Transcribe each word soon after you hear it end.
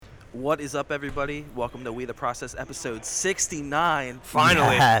What is up, everybody? Welcome to We the Process, episode 69.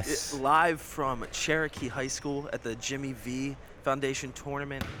 Finally. Yes. Live from Cherokee High School at the Jimmy V Foundation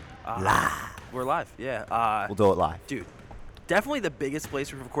Tournament. Live. We're live, yeah. We'll do it live. Dude, definitely the biggest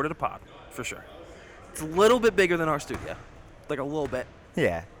place we've recorded a pod, for sure. It's a little bit bigger than our studio. Like a little bit.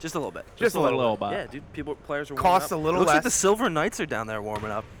 Yeah. Just a little bit. Just a little bit. Yeah, dude, players are warming Costs up. a little Looks less. like the Silver Knights are down there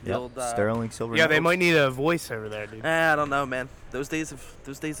warming up. The Yep. old, Sterling Silver. Yeah, they Knights. might need a voice over there, dude. I don't know, man. Those days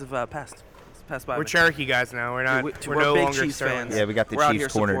have passed. It's passed by. We're me. Cherokee guys now. We're not. We're we're no big longer Chiefs Sterling. fans. Yeah, we got the We're out here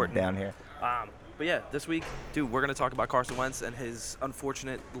Chiefs corner supporting. down here. But yeah, this week, dude, we're going to talk about Carson Wentz and his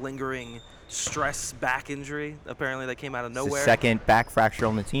unfortunate lingering stress back injury, apparently, that came out of It's the nowhere. second back fracture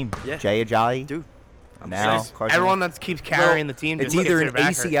on the team. Yeah. Jay Ajayi. Dude, I'm Now serious. Carson Everyone Wentz. that keeps carrying the team. It's just either gets an their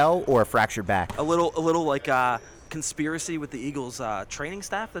back hurt. ACL or a fractured back. A little like conspiracy with the Eagles training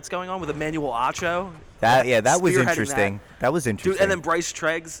staff that's going on with Emmanuel Acho. That was Spearheading interesting. That was interesting. Dude, and then Bryce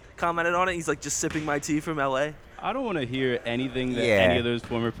Treggs commented on it. He's like, just sipping my tea from L.A. I don't want to hear anything that Yeah. any of those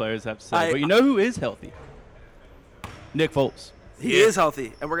former players have to say. But you know who is healthy? Nick Foles. He is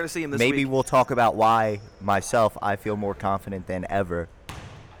healthy, and we're going to see him this Maybe week. we'll talk about why I feel more confident than ever.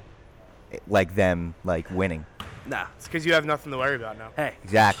 Like them, winning. Nah. It's because you have nothing to worry about now. Hey,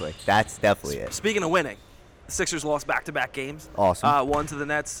 Exactly. That's definitely it. speaking of winning, the Sixers lost back-to-back games. Awesome. One to the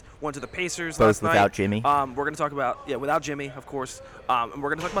Nets, one to the Pacers Both last night. without Jimmy. We're going to talk about, without Jimmy, of course. And we're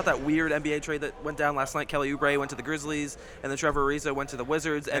going to talk about that weird NBA trade that went down last night. Kelly Oubre went to the Grizzlies, and then Trevor Ariza went to the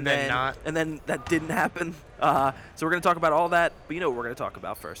Wizards. And then not. And then that didn't happen. So we're going to talk about all that. But you know what we're going to talk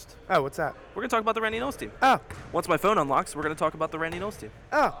about first? Oh, what's that? We're going to talk about the Randy Knowles team. Oh, Once my phone unlocks, we're going to talk about the Randy Knowles team.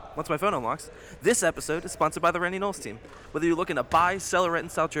 oh. Once my phone unlocks. This episode is sponsored by the Randy Knowles team. Whether you're looking to buy, sell, or rent in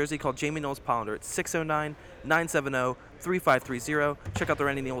South Jersey, call Jamie Knowles Pollender at 609-970-3530. Check out the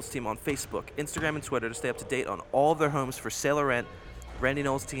Randy Knowles team on Facebook, Instagram, and Twitter to stay up to date on all of their homes for sale or rent. Randy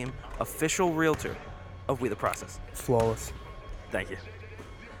Knowles team, official realtor of We the Process. Flawless. Thank you.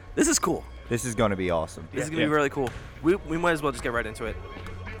 This is cool. This is going to be awesome. This is going to be really cool. We might as well just get right into it.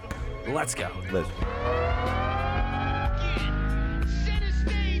 Let's go. Listen.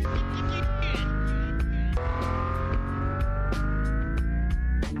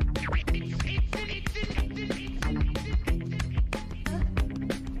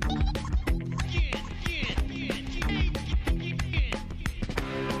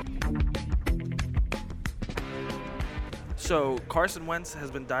 So Carson Wentz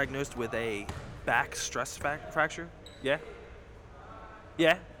has been diagnosed with a back stress fracture. Yeah.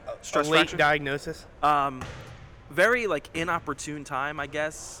 Yeah. Stress a late fracture. diagnosis. Very inopportune time, I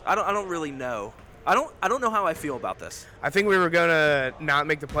guess. I don't really know. I don't know how I feel about this. I think we were gonna not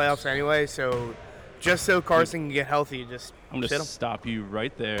make the playoffs anyway, so just so Carson can get healthy, just I'm going sit to him. stop you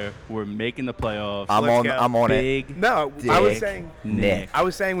right there. We're making the playoffs. I'm Let's on. go. I'm on it. Big No, I was Dick. saying. Nick. I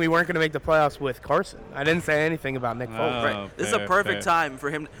was saying we weren't going to make the playoffs with Carson. I didn't say anything about Nick Foles. Oh, Right. This is a fair, perfect fair. time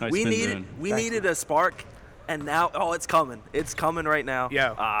for him. Nice we spin needed zone. we Thank needed a spark, and now it's coming. It's coming right now.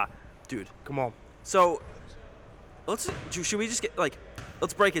 Yeah. Dude. Come on. So should we just get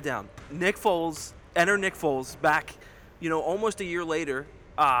let's break it down. Nick Foles back, almost a year later.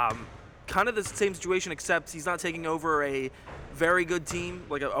 Kind of the same situation, except he's not taking over a very good team,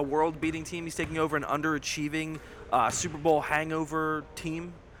 like a world-beating team. He's taking over an underachieving Super Bowl hangover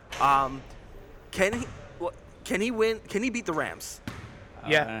team. Can he win? Can he beat the Rams?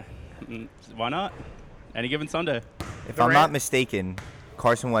 Yeah. Why not? Any given Sunday. If The I'm not Ram- mistaken,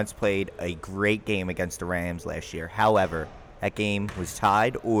 Carson Wentz played a great game against the Rams last year. However, that game was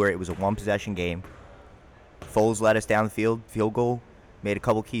tied, or it was a one-possession game. Foles led us down the field goal, made a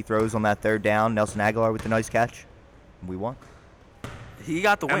couple key throws on that third down. Nelson Aguilar with a nice catch. We won. He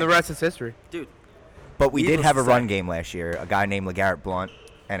got the win, And the rest is history. dude. But we did Needless have to a say. run game last year. A guy named LeGarrette Blount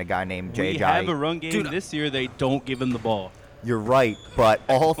and a guy named Jay We have a Ajayi. run game Dude, this year. They don't give him the ball. You're right, but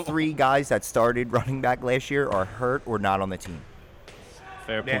all three guys that started running back last year are hurt or not on the team.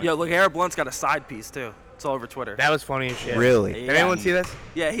 Fair Yeah. point. Yo, look, Eric Blunt's got a side piece too. It's all over Twitter. That was funny as shit. Really? Did anyone see this?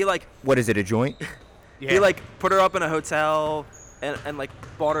 Yeah, he What is it, a joint? Yeah. he put her up in a hotel and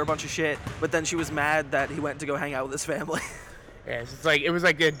bought her a bunch of shit, but then she was mad that he went to go hang out with his family. Yeah, it's it was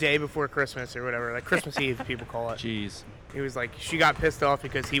like a day before Christmas or whatever, like Christmas Eve, people call it. Jeez. He was like, she got pissed off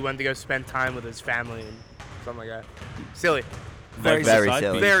because he went to go spend time with his family and something like that. Silly. Very Very side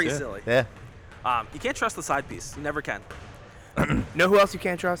silly. piece, Very yeah. silly. Yeah. You can't trust the side piece. You never can. Know who else you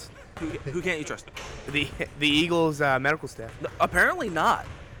can't trust? Who can't you trust? The Eagles medical staff. No, apparently not.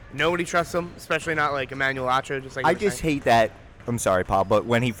 Nobody trusts them, especially not like Emmanuel Acho. Just like I you were just saying. hate that. I'm sorry, Paul, but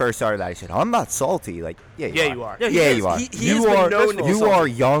when he first started that, he said, I'm not salty. Like, yeah, you Yeah, are. you are. Yeah, he Yeah, is. you are. He has you been are, known to be you salty. are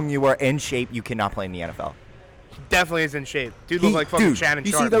young. You are in shape. You cannot play in the NFL. definitely is in shape. Dude looked like fucking dude, Shannon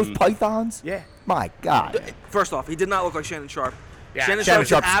you Sharp. see those pythons? Yeah. My God. First off, he did not look like Shannon Sharp. Yeah, Shannon Shannon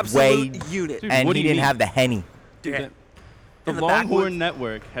Sharp's an Sharp's absolute unit. Dude, And what he do you didn't mean? have the Henny. Dude, Yeah. The in the Longhorn backwoods-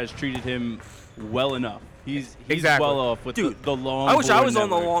 Network has treated him well enough. He's Exactly. well off with Dude, the Longhorn I wish I was on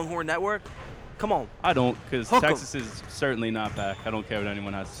the Network. Longhorn Network. Come on. I don't, because Hook 'em. Texas is certainly not back. I don't care what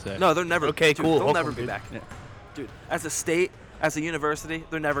anyone has to say. No, they're never. Okay, dude, cool. They'll Hook never 'em, be dude. back. Yeah. Dude, as a state, as a university,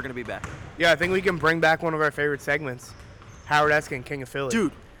 they're never going to be back. Yeah, I think we can bring back one of our favorite segments. Howard Eskin, King of Philly.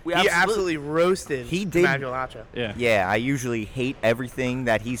 Dude, we he absolutely roasted He did. Manuel Acho. Yeah. Yeah, I usually hate everything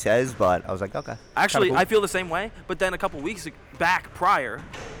that he says, but I was like, okay. Actually, Kinda cool. I feel the same way. But then a couple weeks back prior,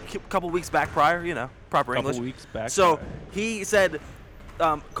 you know, proper Couple English. weeks back So prior. he said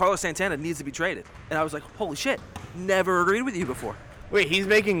Carlos Santana needs to be traded, and I was like, holy shit, never agreed with you before. Wait, he's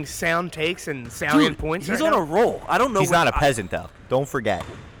making sound takes and salient points. he's right on now? a roll. I don't know. He's what- not a peasant, though. Don't forget.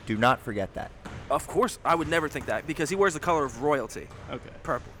 Do not forget that. Of course, I would never think that because he wears the color of royalty, Okay.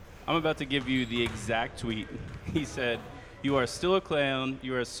 purple. I'm about to give you the exact tweet. He said, "You are still a clown.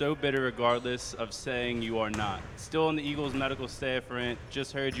 You are so bitter regardless of saying you are not. Still on the Eagles medical staff rant.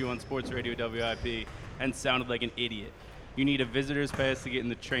 Just heard you on Sports Radio WIP and sounded like an idiot. You need a visitor's pass to get in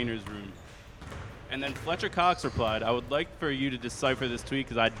the trainer's room." And then Fletcher Cox replied, "I would like for you to decipher this tweet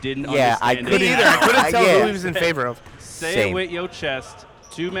because I didn't Yeah, I understand Me couldn't it. either. I couldn't tell Yeah. who he was in favor of. Say Same. it with your chest.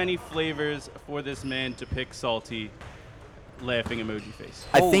 Too many flavors for this man to pick salty." Laughing emoji face.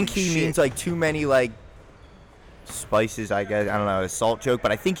 I Holy think he shit. means like too many like spices, I guess. I don't know, a salt joke,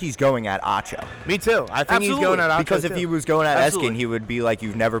 but I think he's going at Acho. Me too. I think he's Absolutely. going at Acho Because if too. he was going at Absolutely. Eskin, he would be like,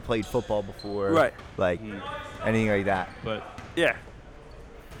 you've never played football before. Right. Like, anything like that. But Yeah.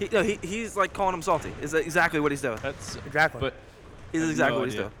 He's like calling him salty. Is exactly what he's doing. that's Exactly. But Is I have exactly no what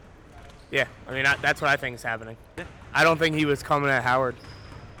he's idea. doing. Yeah, I mean that's what I think is happening. Yeah. I don't think he was coming at Howard,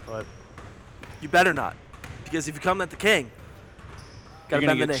 but You better not, because if you come at the king, you're gotta gonna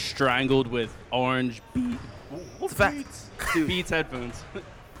bend the get knee. strangled with orange It's a fact. Dude, Beats headphones.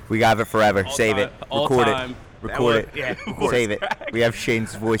 We got it forever. All Save time- it. all Record time. it. Record it. Yeah. Save it. We have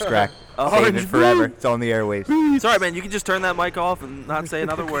Shane's voice crack. Save Orange it forever. It's on the airwaves. sorry, man. You can just turn that mic off and not say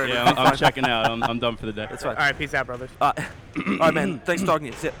another word. Yeah, I'm checking out. I'm done for the day. That's fine. all right, peace out, brothers. All right, man. Thanks for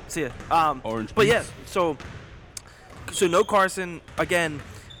talking to you. See ya. Orange But yeah, beats. so no Carson again.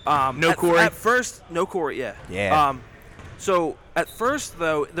 No Corey? At first, no Corey. Yeah. Yeah. So at first,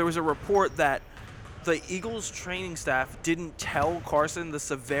 though, there was a report that the Eagles training staff didn't tell Carson the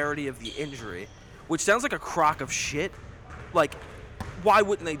severity of the injury, which sounds like a crock of shit. Like, why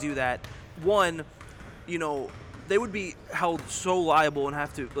wouldn't they do that? One, you know, they would be held so liable and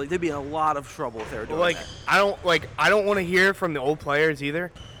have to they'd be in a lot of trouble if they were doing Like that. I don't want to hear from the old players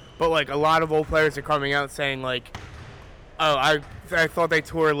either, but like a lot of old players are coming out saying like, oh, I thought they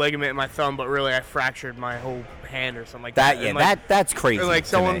tore a ligament in my thumb, but really I fractured my whole hand or something like that. That, yeah, And, like, that's crazy. or, like to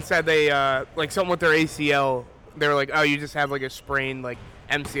someone me. said they like something with their ACL. They were like, oh, you just have like a sprained like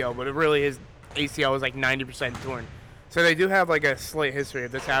MCL, but it really his ACL was like 90% torn. So they do have like a slight history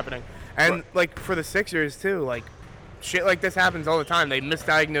of this happening, and like for the Sixers too, like shit like this happens all the time. They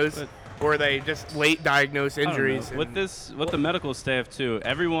misdiagnose or they just late diagnose I don't know. injuries. With the medical staff too,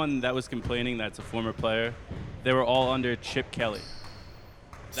 everyone that was complaining that's a former player, they were all under Chip Kelly.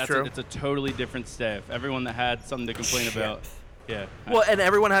 That's true. It's a totally different staff. Everyone that had something to complain about. Yeah. Well, and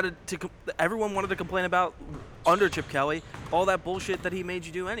everyone everyone wanted to complain about under Chip Kelly all that bullshit that he made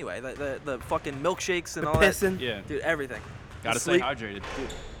you do anyway. The fucking milkshakes and all pissing. Yeah. that. Dude, everything. Gotta The stay sleep. hydrated.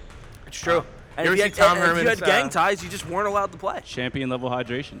 It's true. And You if ever you see had, Tom and if you had Herman's, gang ties, you just weren't allowed to play. Champion level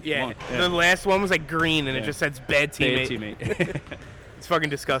hydration. Yeah, Come on. the last one was like green and it Yeah. just says bad Bad teammate. teammate. It's fucking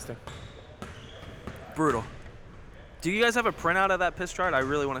disgusting. Brutal. Do you guys have a printout of that piss chart? I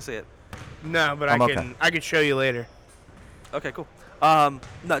really want to see it. No, but I'm I okay. can show you later. Okay, cool. No,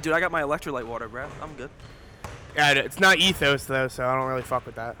 dude, I got my electrolyte water, bro. I'm good. Yeah, it's not ethos though, so I don't really fuck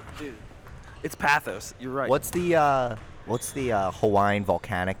with that. Dude, it's pathos. You're right. What's the Hawaiian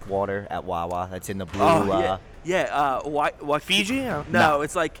volcanic water at Wawa that's in the blue? Oh, yeah. What Fiji? No,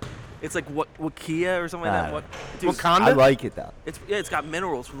 it's like Wakia or something like that. What? Dude, Wakanda? I like it though. it's got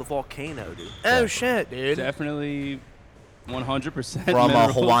minerals from the volcano, dude. Oh shit, dude. Definitely 100% From a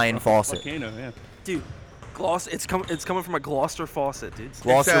minerals Hawaiian from faucet. Volcano, yeah. Dude, it's coming from a Gloucester faucet, dude.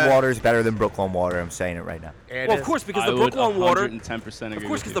 Gloucester water is better than Brooklyn water. I'm saying it right now. Yeah, it Well, is. of course, because I the would Brooklyn water. 110% agree Of course, with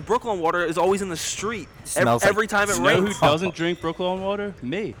because you. the Brooklyn water is always in the street. Smells like- Every time it You know rains. who doesn't drink Brooklyn water?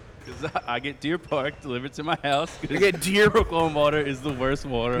 Me. Because I get Deer Park delivered to my house. You get Deer Brooklyn water is the worst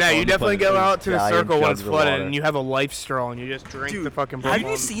water. No, on you the definitely planet. go out to the Giant circle when jugs it's of flooded water. and you have a life straw and you just drink Dude, the fucking have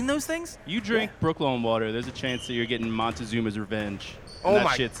Brooklyn. you seen those things? You drink Brooklyn water, there's a chance that you're getting Montezuma's revenge. Oh that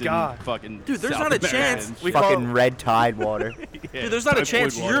my shit's God. in fucking Dude, there's South not a America chance and we shit. call- Fucking red tide water. Yeah, Dude, there's not a typhoid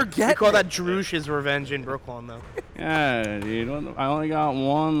chance water. you're We getting call it. that Droosh's revenge in Brooklyn, though. Yeah, dude. I only got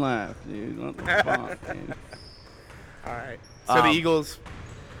one left, dude. What the fuck, dude? All right. So the Eagles,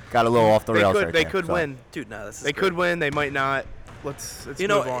 Got a little off the rails right they there. could Sorry. win. Dude, no, this is They great. could win. They might not. Let's You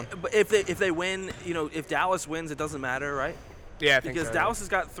move know, on. but if they win, you know, if Dallas wins, it doesn't matter, right? Yeah, I think Because so. Dallas has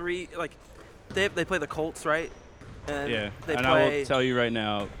got 3, like, they play the Colts, right? And Yeah, they and play. I will tell you right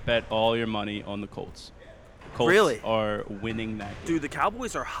now, bet all your money on the Colts. Colts Really? are winning that game. Dude, the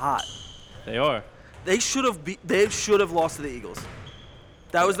Cowboys are hot. They are. They should have lost to the Eagles.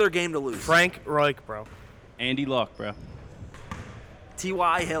 That was their game to lose. Frank Reich, bro. Andy Luck, bro.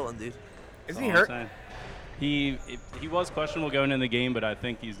 T.Y. Hilton, dude. Is That's he all I'm hurt? saying. He was questionable going in the game, but I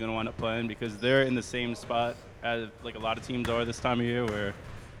think he's going to wind up playing because they're in the same spot as like a lot of teams are this time of year, where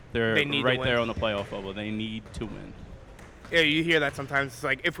they're They need to right win. there on the playoff bubble. They need to win. Yeah, you hear that sometimes. It's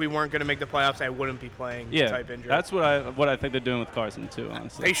like if we weren't going to make the playoffs, I wouldn't be playing. Yeah, Type injury. that's what I think they're doing with Carson too.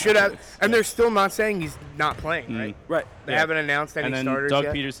 Honestly, They should have, It's- and yeah. they're still not saying he's not playing, right? Right. They Yeah. haven't announced any And then starters Doug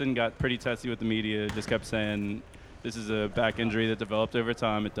yet. Peterson got pretty testy with the media. Just kept saying, "This is a back injury that developed over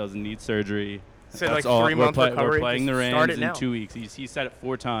time. It doesn't need surgery." Said, That's like, all. 3-month We're recovery, playing the just start Rams it now. in 2 weeks. He said it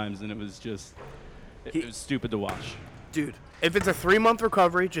 4 times, and it was just it was stupid to watch. Dude. If it's a 3-month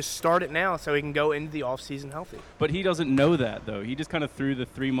recovery, just start it now so he can go into the offseason healthy. But he doesn't know that though. He just kind of threw the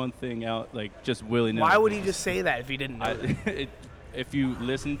 3-month thing out like just willy nilly. Why would he just say that if he didn't know that? If you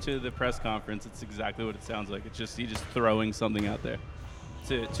listen to the press conference, it's exactly what it sounds like. It's just he just throwing something out there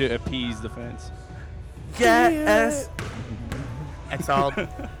to appease the fans. Yes. That's all.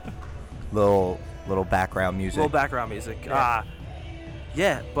 Little background music. Little background music. Yeah.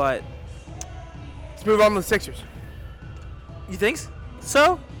 Yeah, but Let's move on to the Sixers. you think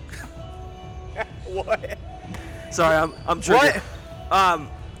so? What? Sorry, I'm triggered. What?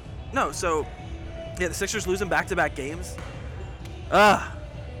 No, so yeah, the Sixers losing back-to-back games.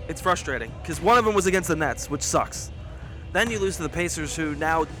 It's frustrating because one of them was against the Nets, which sucks. Then you lose to the Pacers, who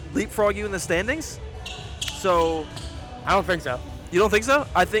now leapfrog you in the standings. So I don't think so. you don't think so?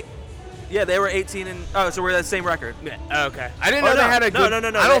 I think, yeah, they were 18 and so we're at the same record. Yeah. Okay. I didn't Oh, know they no. had a No, good.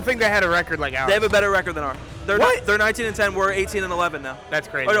 no. I don't They- think they had a record like ours. They have a better record than ours. They're What? they're 19 and 10. We're 18 and 11 now. That's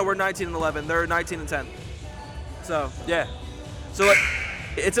crazy. Oh no, we're 19 and 11. They're 19 and 10. So yeah, so like,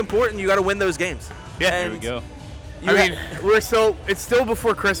 it's important. You got to win those games. Yeah. There And we go. you I mean, ha- it's still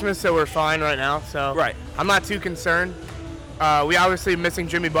before Christmas, so we're fine right now. So Right. I'm not too concerned. We obviously missing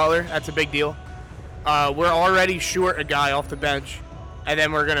Jimmy Butler. That's a big deal. We're already short a guy off the bench, and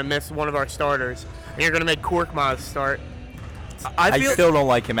then we're gonna miss one of our starters. And you're gonna make Korkmaz start. I I feel still don't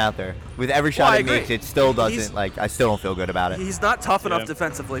like him out there. With every shot I he agree. makes, it still He's- doesn't, like, I still don't feel good about it. he's not tough enough Yeah.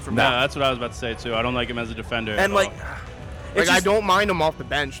 defensively for me. No, that's what I was about to say too. I don't like him as a defender. And at like, all. it's I just- don't mind him off the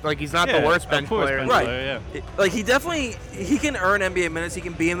bench. Like he's not Yeah, the worst of bench course, player. bench Right. player, yeah. Like he can earn NBA minutes. He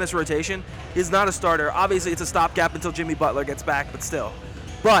can be in this rotation. He's not a starter. Obviously, it's a stopgap until Jimmy Butler gets back, but still.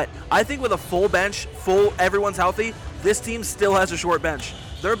 But I think with a full bench, everyone's healthy, this team still has a short bench.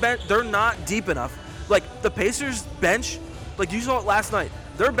 They're not deep enough. Like the Pacers bench, like you saw it last night.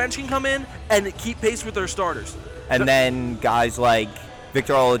 Their bench can come in and keep pace with their starters. And then guys like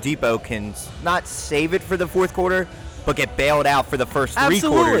Victor Oladipo can not save it for the fourth quarter, but get bailed out for the first 3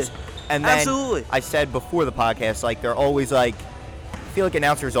 Absolutely. quarters. And then Absolutely. I said before the podcast, like they're always like, I feel like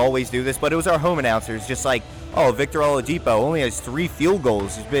announcers always do this, but it was our home announcers, just like, oh, Victor Oladipo only has 3 field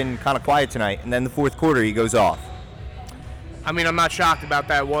goals. He's been kind of quiet tonight. And then the fourth quarter, he goes off. I mean, I'm not shocked about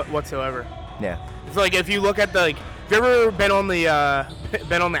that whatsoever. Yeah. It's like if you look at the have you ever been on the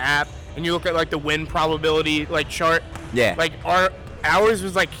app and you look at like the win probability like chart? Yeah. Like ours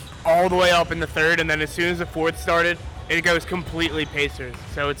was like all the way up in the third, and then as soon as the fourth started, it goes completely Pacers.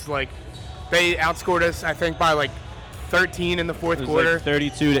 So it's like they outscored us, I think, by like 13 in the fourth It was quarter. like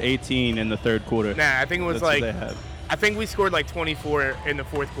 32 to 18 in the third quarter. Nah, I think it was That's like what they had. I think we scored like 24 in the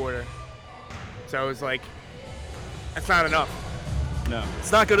fourth quarter. So it was like that's not enough. No.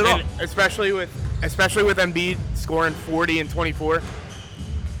 It's not good at all. And especially with Embiid scoring 40 and 24. You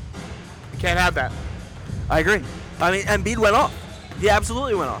can't have that. I agree. I mean, Embiid went off. He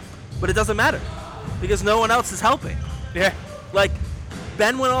absolutely went off. But it doesn't matter because no one else is helping. Yeah. Like,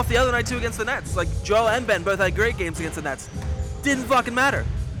 Ben went off the other night, too, against the Nets. Like, Joel and Ben both had great games against the Nets. Didn't fucking matter.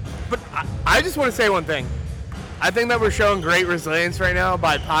 But I just want to say one thing. I think that we're showing great resilience right now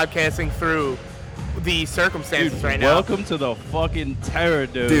by podcasting through the circumstances Dude, right now. welcome to the fucking terror,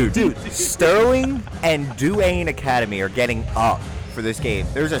 dude. Dude, Sterling and Duane Academy are getting up for this game.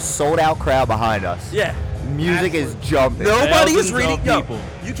 There's a sold-out crowd behind us. Yeah. Music is jumping. Nobody is Thousands reading. of Yo, people.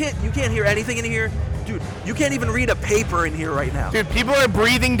 you can't hear anything in here. Dude, you can't even read a paper in here right now. Dude, people are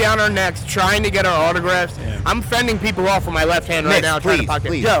breathing down our necks trying to get our autographs. Yeah. I'm fending people off with my left hand right Mitch, now trying to please, pocket.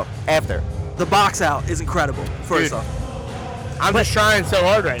 please. Yo. After. The box out is incredible, first Dude. off. I'm just trying so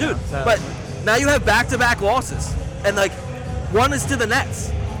hard right Dude, now. So. but now you have back-to-back losses. And, like, one is to the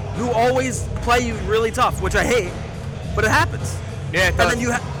Nets, who always play you really tough, which I hate, but it happens. Yeah, it And does. then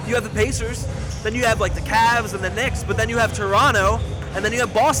you have the Pacers, then you have, like, the Cavs and the Knicks, but then you have Toronto, and then you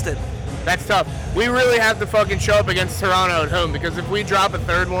have Boston. That's tough. We really have to fucking show up against Toronto at home because if we drop a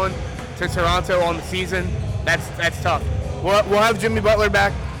third one to Toronto on the season, that's tough. We'll have Jimmy Butler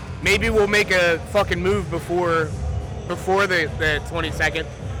back. Maybe we'll make a fucking move before the 22nd.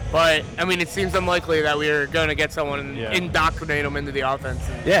 But, I mean, it seems unlikely that we're going to get someone and indoctrinate them into the offense.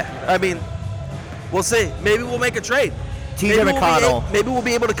 Yeah, I mean, we'll see. Maybe we'll make a trade. TJ McConnell Maybe we'll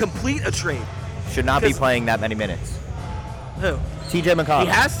be able to complete a trade. should not be 'Cause- playing that many minutes. Who? TJ McConnell. He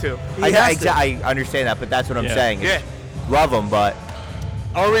has to. I understand that, but that's what I'm saying. Yeah. Love him, but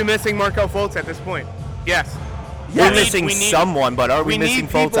Are we missing Markel Fultz at this point? Yes. Yeah, we're missing we need- someone, but are we we missing need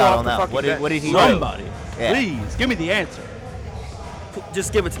Fultz people out off on the that? fucking What bench. did he do? Somebody, Yeah. please give me the answer.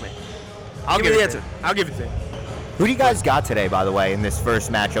 Just give it to me. I'll Give give me the it to answer. you. I'll give it to you. Who do you guys got today, by the way, in this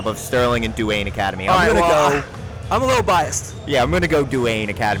first matchup of Sterling and Duane Academy? All I'm right, gonna well, go. I'm a little biased. Yeah, I'm gonna go Duane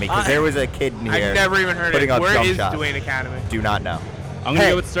Academy because there was a kid in here I've never even heard of putting it. up Where jump is shots. Duane Academy? Do not know. I'm gonna Hey.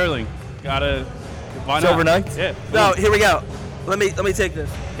 go with Sterling. Why not? Silver Knights? Yeah. No, here we go. Let me take this.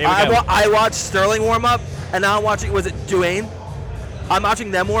 Here we go. I watched Sterling warm up, and now I'm watching. Was it Duane? I'm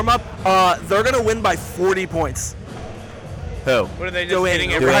watching them warm up. They're gonna win by 40 points. Who? What are they just Duane.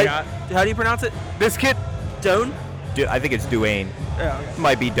 hitting every Duane. shot? How do you pronounce it? This kid, Doan? I think it's Duane. Yeah. It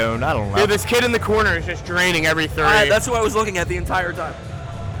might be Doan. I don't know. dude, this kid in the corner is just draining every three. That's who I was looking at the entire time.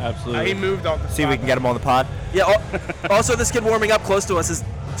 Absolutely. He moved off the See if we spot. can get him on the pod. Yeah. Also, this kid warming up close to us is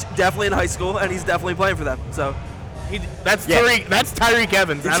definitely in high school, and he's definitely playing for them. So, That's Yeah. Tyreek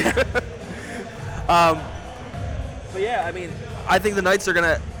Evans. but yeah, I mean, I think the Knights are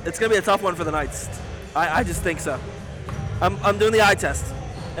gonna. It's gonna be a tough one for the Knights. I just think so. I'm doing the eye test,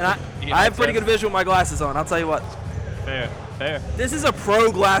 and I have pretty good vision with my glasses on. I'll tell you what. Fair. This is a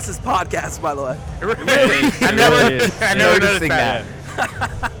pro glasses podcast, by the way. I never really is. I never noticed Noticing that.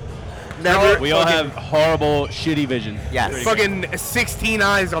 Never. We all have horrible, shitty vision. Yes. Fucking 16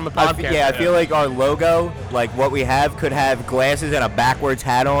 eyes on the I podcast. feel like our logo, like what we have, could have glasses and a backwards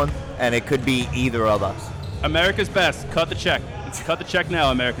hat on, and it could be either of us. America's best. Cut the check. Cut the check now.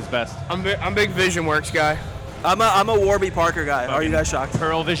 America's best. I'm big Vision Works guy. I'm a Warby Parker guy. Are you guys shocked?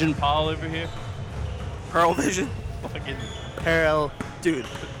 Pearl Vision Paul over here. Pearl Vision, Fucking Pearl. dude.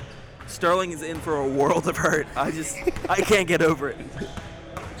 Sterling is in for a world of hurt. I can't get over it,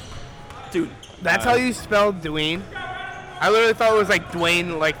 dude. That's how you spell Dwayne? I literally thought it was like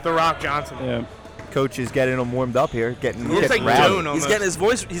Dwayne, like The Rock Johnson. yeah. Coach is getting him warmed up here, getting Looks like rowdy. Doan He's almost. getting his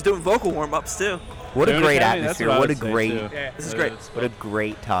voice. He's doing vocal warm ups too. What a Doan great Academy, that's atmosphere! I What a would say, great, too. Yeah. This is great. what a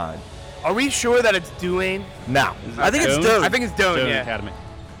great time. Are we sure that it's Dwayne? No, I think it's Doan? Doan. I think it's Doan, Doan yeah. Academy.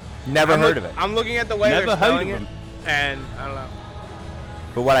 never heard of it. I'm looking at the way Never they're heard spelling of it, him. and I don't know.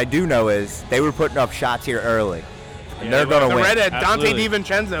 But what I do know is they were putting up shots here early, and Yeah, they're gonna The win. redhead, Dante Absolutely.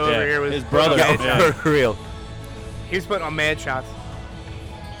 DiVincenzo over Yeah, here was his brother. putting Yeah, on Yeah. for real. He was putting on mad shots.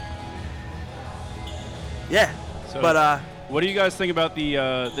 Yeah, So, but what do you guys think about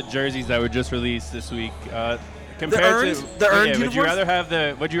the jerseys that were just released this week? Compared earned- to the earned would you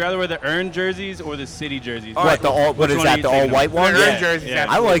uniforms? rather wear the earned jerseys or the city jerseys? All What right, the all? What which is one that? are you The thinking all white of? ones? They're Yeah, earned jerseys, yeah.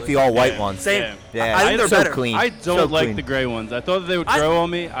 I like the all white Yeah. ones. same. Yeah. Yeah, I think they're so better. clean. I so don't like clean. the gray ones. I thought they would I- grow on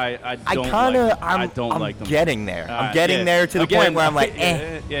me. I I don't kind like of, them. I I'm don't like them. getting there. I'm Yeah. getting there to the point Again, where I'm like,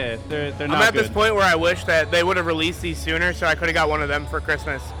 eh. Yeah, they're I'm not at good. this point where I wish that they would have released these sooner, so I could have got one of them for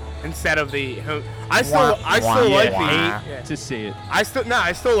Christmas instead of the. I still Wah, like wah, the. wah. Yeah. to see it. I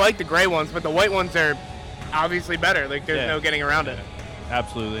still like the gray ones, but the white ones are obviously better. Like there's Yeah. no getting around it.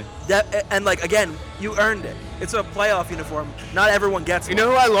 Absolutely. And like again, you earned it. It's a playoff uniform. Not everyone gets You one.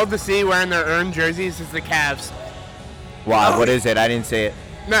 know who I love to see wearing their earned jerseys is the Cavs. Wow, what is it? I didn't see it.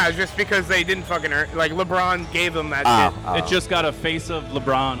 No, it's just because they didn't fucking earn. Like LeBron gave them that Oh, shit. oh. It just got a face of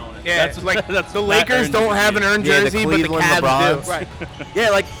LeBron on it. Yeah, that's like that's the that Lakers earned don't have an earned Yeah, the jersey, but the Cleveland Cavs LeBrons. do. Right. Yeah,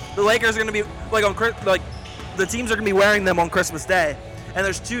 like the Lakers are gonna be like like the teams are gonna be wearing them on Christmas Day. And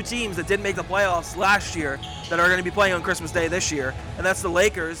there's two teams that didn't make the playoffs last year that are gonna be playing on Christmas Day this year, and that's the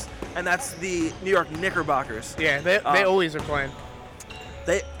Lakers and that's the New York Knickerbockers. Yeah, they always are playing.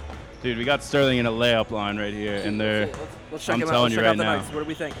 They. Dude, we got Sterling in a layup line right here, and they're. Let's check I'm him out. telling Let's you check right out the now. Knights. What do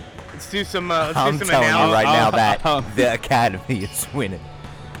we think? Let's do some. I'm some telling you analysis. right now that Oh. the Academy is winning.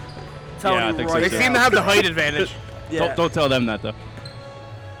 Telling Yeah, I you think so right They too. now. seem to have the height advantage. Yeah. Don't tell them that though.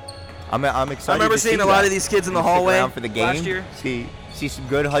 I'm excited. I remember to seeing see a lot that. of these kids in the You stick hallway around for the game. last year. See some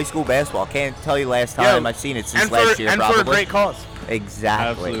good high school basketball. Can't tell you last time I've seen it since and last year. and probably. for a great cause.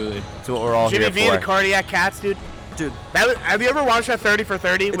 Exactly. Absolutely. That's what we're all Jimmy here V, for. the cardiac cats, dude. Dude, Have you ever watched that 30 for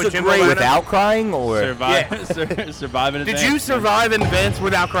 30 It's with a Jim great- Valena? Without crying, or Surviving. Did you survive in Vince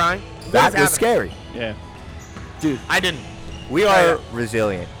without crying? that was scary. Yeah. dude. I didn't. We are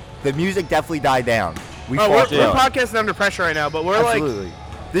resilient. The music definitely died down. We Oh, we're fought through it. podcasting under pressure right now, but we're Absolutely.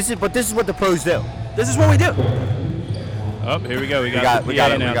 This is what the pros do. This is what we do. Oh, here we go. We got- got the we PA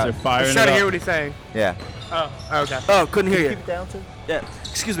got it, we got announcer it. like, firing let's try to it hear up. what he's saying. Yeah. Oh, okay. Oh, couldn't hear you. Keep it down to. Yeah,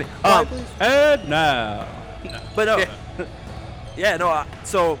 excuse me. And now. But no, Yeah. yeah, no.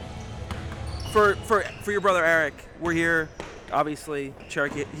 So for your brother Eric, we're here. Obviously,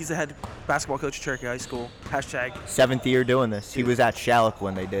 Cherokee. He's the head basketball coach at Cherokee High School. Hashtag 7th year doing this. He was at Shallock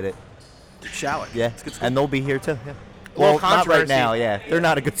when they did it. Shallock. Yeah. It's a good school. And they'll be here too. Yeah. Little Well, not right controversy. now. Yeah. They're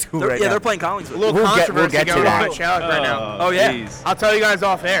not a good school right now. they're playing Collingswood. A little We'll get controversy to going that. on at Shallock right now. Oh, yeah. Jeez. I'll tell you guys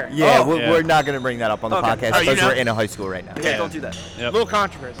off air. Yeah, Oh. we're, Yeah. we're not going to bring that up on the Okay. podcast Oh, you because know? we're in a high school right now. Yeah, Yeah. don't do that. Yep. Little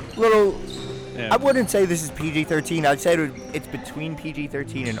controversy. Little, Yeah. I wouldn't say this is PG-13. I'd say it's between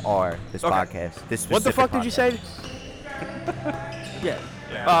PG-13 and R, this Okay. podcast. This What the specific fuck did you podcast. say?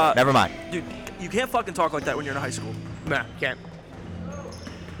 Yeah. Never mind. Dude, you can't fucking talk like that when you're in high school. Nah, can't.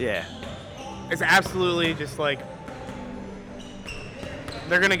 Yeah. It's absolutely just like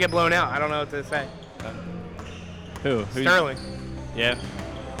they're gonna get blown out. I don't know what to say. Who? Sterling, Yeah.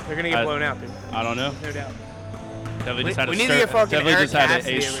 they're gonna get I- blown out, dude. I don't know. No doubt. Definitely We- just had we a need to get fucking definitely Eric just had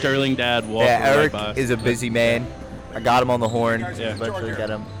Cassidy a over here. Sterling dad walk Yeah, Eric right by. is a busy man. I got him on the horn. Yeah. Eventually get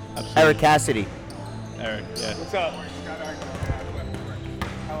him. Absolutely. Eric Cassidy. Eric. Yeah. What's up?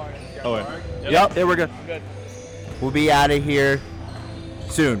 Oh, wait. Yep. Yeah, we're good. We'll be out of here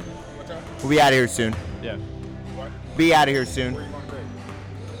soon. We'll be out of here soon. Yeah. Be out of here soon. Not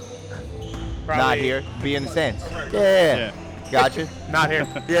Probably here. Be in the stands. Yeah. Yeah. Gotcha. Not here.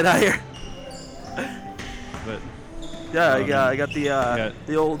 Yeah, not here. But Yeah, I got the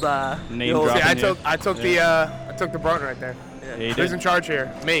old Name the old, drop. See, Dropping I took the brunt right there. yeah, you Who's did. in charge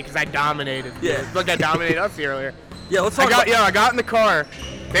here? Me, because I dominated. Yeah. Look, I dominated us earlier. Yeah, let's I talk about I got in the car.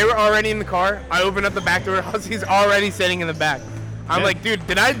 They were already in the car. I opened up the back door. Hussey's already sitting in the back. I'm Yeah. like, dude,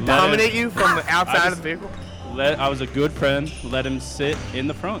 did I dominate you from the outside just- of the vehicle? I was a good friend. Let him sit in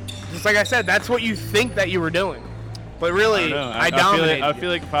the front. Just like I said, that's what you think that you were doing, but really, I don't know. I dominated. I feel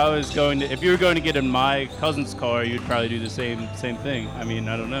like if I was going to, if you were going to get in my cousin's car, you'd probably do the same thing. I mean,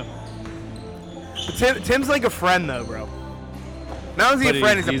 I don't know. Tim's like a friend, though, bro. Not only is he a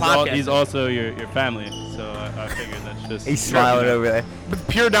friend, he's a podcast. He's also your family. So I figured that's just. He's smiling over there. With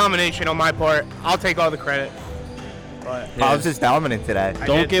pure domination on my part. I'll take all the credit. But Yeah. I was just dominant today. I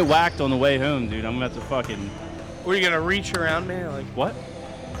Don't did. get whacked on the way home, dude. I'm about to fucking. Were you gonna reach around me? Like, What?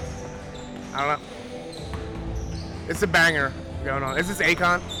 I don't know. It's a banger going on. Is this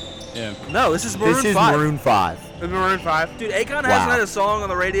Akon? Yeah. No, this is Maroon This is 5. Maroon 5. This is Maroon 5. Dude, Akon Wow. hasn't had a song on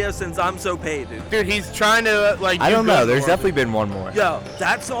the radio since I'm So Paid, dude. Dude, he's trying to like. I do don't good know. in the There's world. definitely been one more. Yo,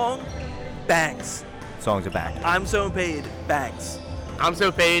 that song bangs. Songs are back. I'm So Paid bangs. I'm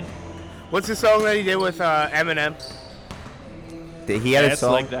so paid. What's the song that he did with Eminem? He had a Dance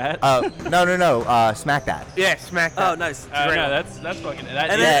song. like that? No. Smack That. Yeah, Smack Oh, That. nice. Great. No, that's fucking. That,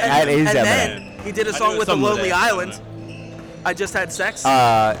 And Yeah, then, that is and Eminem. then he did a I song knew it with The was something Lonely with that. Island. I Just Had Sex.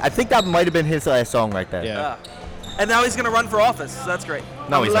 I think that might have been his last song right there. Yeah. And now he's gonna run for office. So that's great.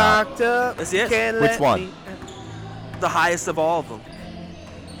 No, I'm he's not. locked up. Yes, he is. Can't Which let one? me- The highest of all of them.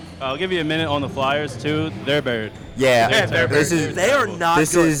 I'll give you a minute on the Flyers too. They're buried. Yeah. Yeah, they're this very is They are not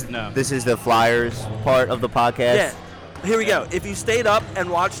this good. is No. this is the Flyers part of the podcast. Yeah. Here we go. If you stayed up and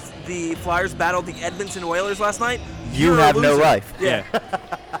watched the Flyers battle the Edmonton Oilers last night, You you're a have no loser. life. Yeah.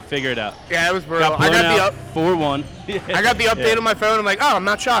 Figure it out. Yeah, it was brutal. Got I blown got the out 4-1. I got the update on my phone. I'm like, oh, I'm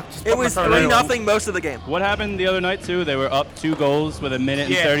not shocked. Just It put my was phone away. 3-0 most of the game. What happened the other night too? They were up 2 goals with a minute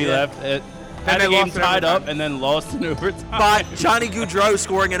and Yeah, 30 yeah. left. Had they the game lost in tied up overtime. and then lost in overtime. By Johnny Gaudreau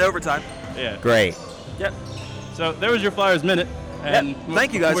scoring in overtime. Yeah. Great. Yep. So there was your Flyers minute. And Yeah,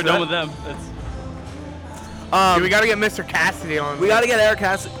 thank you guys We're for done that. with them. It's, Dude, we got to get Mr. Cassidy on. We got to get Eric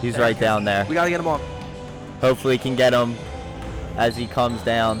Cassidy. He's right down there. We got to get him on. Hopefully, can get him as he comes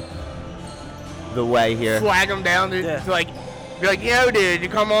down the way here. flag him down, dude. Yeah. It's like, be like, yo, dude, you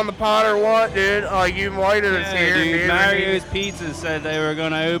come on the pod or what, dude? Oh, you invited us here, dude, dude. Mario's Pizza said they were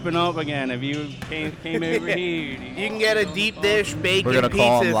going to open up again if you came over here. You can get a deep dish bacon We're gonna pizza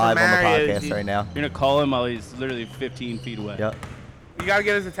call him live from on the Mario's, podcast dude. right now. You're going to call him while he's literally 15 feet away. Yep. You got to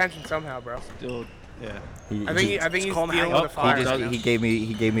get his attention somehow, bro. Still, yeah. I think he's call him dealing hang with a up. fire. He right now.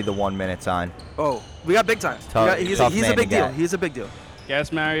 Gave me the 1 minute sign. Oh, we got big time. Tough- He's tough a man big to deal. get. He's a big deal.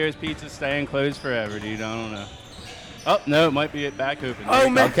 Gas Mario's Pizza staying closed forever, dude. I don't know. Oh, no, it might be back open. Oh,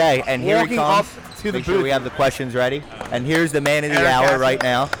 man. Okay, and here he Walking comes. up to the Make sure booth. we have the questions ready. And here's the man of the Eric hour Cassidy. right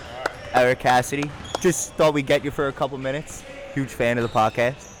now, Eric Cassidy. Just thought we'd get you for a couple minutes. Huge fan of the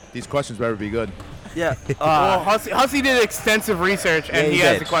podcast. These questions better be good. Yeah. Well, Hussey did extensive research, and Yeah, he he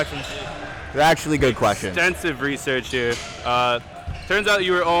has did. the questions. They're actually good questions. Extensive research here. Turns out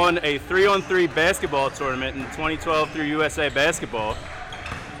you were on a 3-on-3 basketball tournament in 2012 through USA Basketball.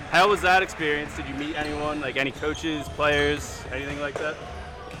 How was that experience? Did you meet anyone, like any coaches, players, anything like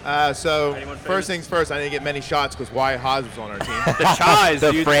that? So Anyone famous? first things first, I didn't get many shots because Wyatt Haas was on our team. The Chais,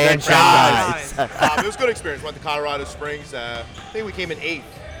 The dude. franchise. It was a good experience. Went to Colorado Springs. I think we came in 8th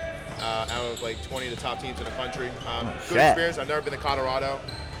out of like 20 of the top teams in the country. Good shit. experience. I've never been to Colorado.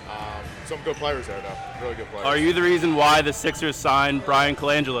 Some good players there, though. Really good players. Are you the reason why the Sixers signed Brian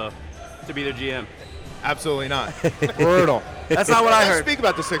Colangelo to be their GM? Absolutely not. Brutal. That's not what I Let's heard. speak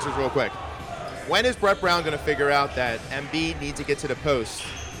about the Sixers real quick. When is Brett Brown going to figure out that Embiid needs to get to the post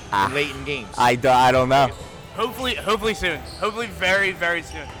late in games? I don't know. Hopefully soon. Hopefully very, very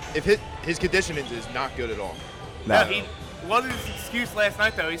soon. If his conditioning is not good at all. No, No. he wasn't his excuse last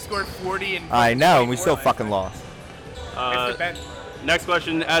night, though. He scored 40 and I know, and we 24 still last fucking night. lost. It's the bench. Next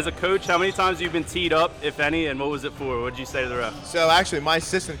question. As a coach, how many times have you been teed up, if any, and what was it for? What did you say to the ref? So actually, my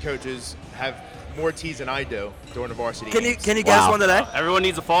assistant coaches have more tees than I do during the varsity Can you games. guess Wow. one today? Everyone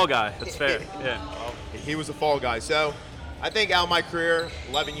needs a fall guy. That's fair. Yeah. He was a fall guy. So I think out of my career,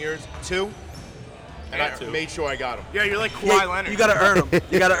 11 years, 2. And Yeah, I 2. made sure I got them. Yeah, you're like Kawhi Yeah, Leonard. you got to earn them.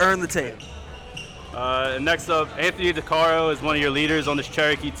 You got to earn the tape. And next up, Anthony DeCaro is one of your leaders on this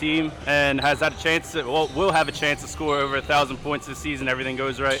Cherokee team and has had a chance to, will have a chance to score over 1,000 points this season. Everything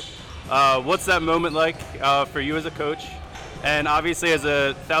goes right. What's that moment like for you as a coach? And obviously as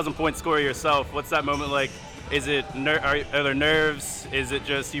a 1,000-point scorer yourself, what's that moment like? Is it are there nerves? Is it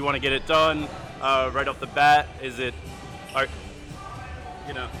just you want to get it done right off the bat? Is it,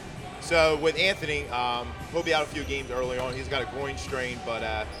 So with Anthony, he'll be out a few games early on. He's got a groin strain,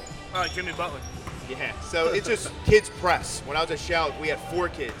 but Jimmy Butler. yeah. So it's just kids press. When I was at Shout, we had 4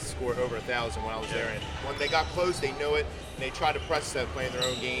 kids score over 1,000 when I was there. And when they got close, they knew it. And they tried to press instead of playing their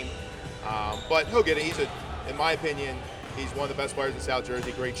own game. But he'll get it. In my opinion, he's one of the best players in South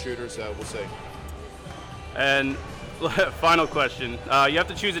Jersey. Great shooter, so we'll see. And final question. You have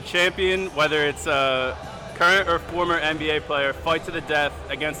to choose a champion, whether it's a current or former NBA player, fight to the death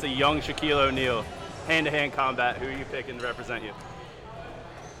against a young Shaquille O'Neal. Hand-to-hand combat. Who are you picking to represent you?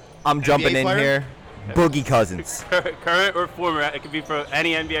 I'm jumping in player? here. Boogie Cousins. Current or former. It could be for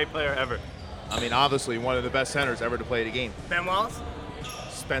any NBA player ever. I mean, obviously, one of the best centers ever to play the game. Ben Wallace?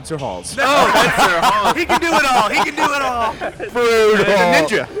 Spencer Halls. He can do it all. He can do it all.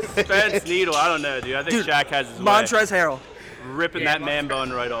 Ninja. Spence Needle. I don't know, dude. I think Dude, Shaq has his way. Montrezl Harrell. Ripping Yeah, that man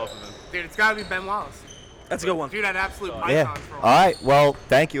bun right off of him. Dude, it's got to be Ben Wallace. That's a good one. Dude had absolute Yeah. pythons for a All while. right. Well,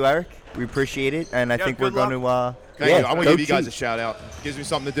 thank you, Eric. We appreciate it, and I Yeah, think we're good going to. Thank you. I want to go give you guys a Chiefs. shout out. Gives me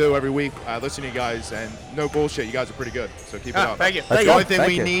something to do every week. Listen to you guys, and no bullshit. You guys are pretty good, so keep it up. Thank you. Let's The go. only thing Thank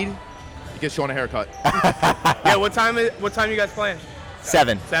we you. need to get Sean a haircut. Yeah, what time you guys playing?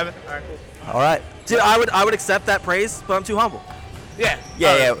 7. 7? All right, cool. All right. Dude, I would accept that praise, but I'm too humble. Yeah.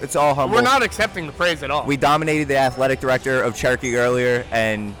 Yeah. It's all humble. We're not accepting the praise at all. We dominated the athletic director of Cherokee earlier,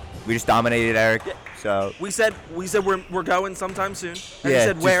 and we just dominated Eric. So We said we're going sometime soon, and he Yeah,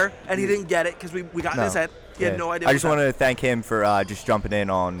 said just- where, and he didn't get it because we got in his head. He had yeah. no idea. I just wanted to thank him for just jumping in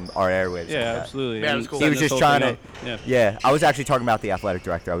on our airwaves. Yeah, like that. absolutely. Yeah, it And was cool. He was setting just this trying whole to. thing up. Yeah. I was actually talking about the athletic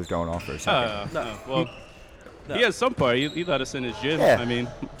director. I was going off for a second. Well, No. he has some part. He let us in his gym. Yeah. I mean,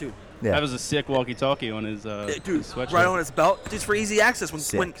 Dude, Yeah. that was a sick walkie-talkie on his, dude, his sweatshirt. right on his belt, just for easy access.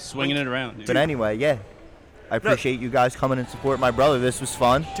 Sick. When Swinging it around. Dude. But anyway, yeah. I appreciate you guys coming and support my brother. This was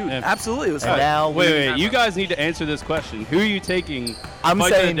fun. dude, Yeah. absolutely, it was And fun. now Wait. You guys need to answer this question. Who are you taking? I'm fight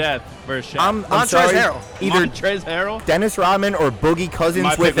to saying- the death versus Shaq? I'm Montrezl sorry. Harrell. Either Montrezl Harrell? Dennis Rodman or Boogie Cousins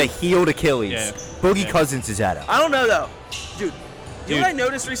My with a pick was- healed Achilles. Yeah. Boogie Yeah. Cousins is at it. I don't know though, dude. You know what I Dude.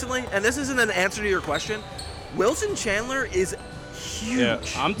 noticed recently, and this isn't an answer to your question. Wilson Chandler is huge. Yeah,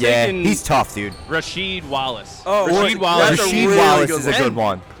 I'm Yeah, taking he's tough, dude. Rasheed Wallace. Oh, Rasheed or- Wallace. that's a Rasheed really Wallace good is a one. good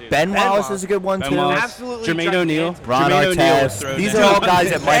one. Dude. Ben Ben Wallace Wallace. is a good one Ben too. Wallace. Absolutely Jermaine O'Neal. gigantic. Ron Jermaine O'Neal was Artest. thrown These down. are all guys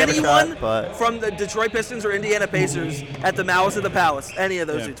that might have a Anyone shot, but from the Detroit Pistons or Indiana Pacers at the Malice of the Palace, any of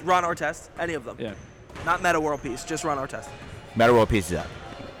those Yeah. dudes, Ron Artest, any of them. Yeah. Not Meta World Peace, just Ron Artest. Metal World Peace is out.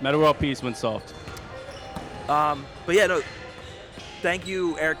 Meta World Peace went soft. But yeah, no. Thank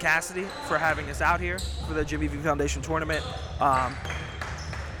you, Eric Cassidy, for having us out here for the Jimmy V Foundation tournament.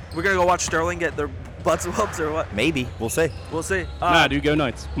 We're gonna go watch Sterling get their butts whooped or what? Maybe. We'll see. We'll see. Nah, dude, go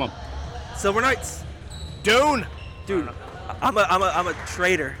Knights. Come on. Silver Knights, Dune. dude. I'm a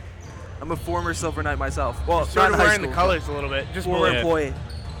traitor. I'm a former Silver Knight myself. Well, Sort not of in high wearing the school, colors a little bit. Just Former blue. employee.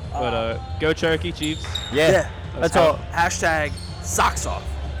 But go Cherokee Chiefs. Yeah. That's all. Hashtag socks off.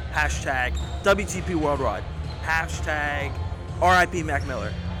 Hashtag WTP Worldwide. Hashtag RIP Mac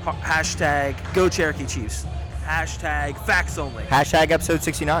Miller. Hashtag go Cherokee Chiefs. Hashtag facts only. Hashtag episode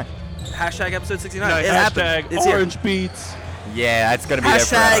 69. Hashtag episode 69. Nice. It happened. Hashtag It's here. Orange Beats. Yeah, that's gonna be there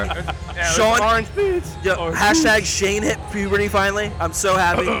Hashtag forever. Yeah, Sean- orange boots. Yo, Orange hashtag Shane hit puberty finally. I'm so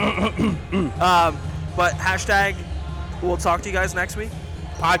happy. But hashtag we'll talk to you guys next week.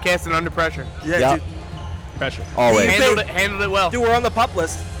 Podcasting under pressure. Yeah, Yeah. dude. Pressure. Always. Hey, Handled it well. Dude, we're on the pup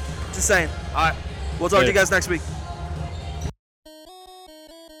list. Just saying. All right. We'll talk to you Later. guys next week.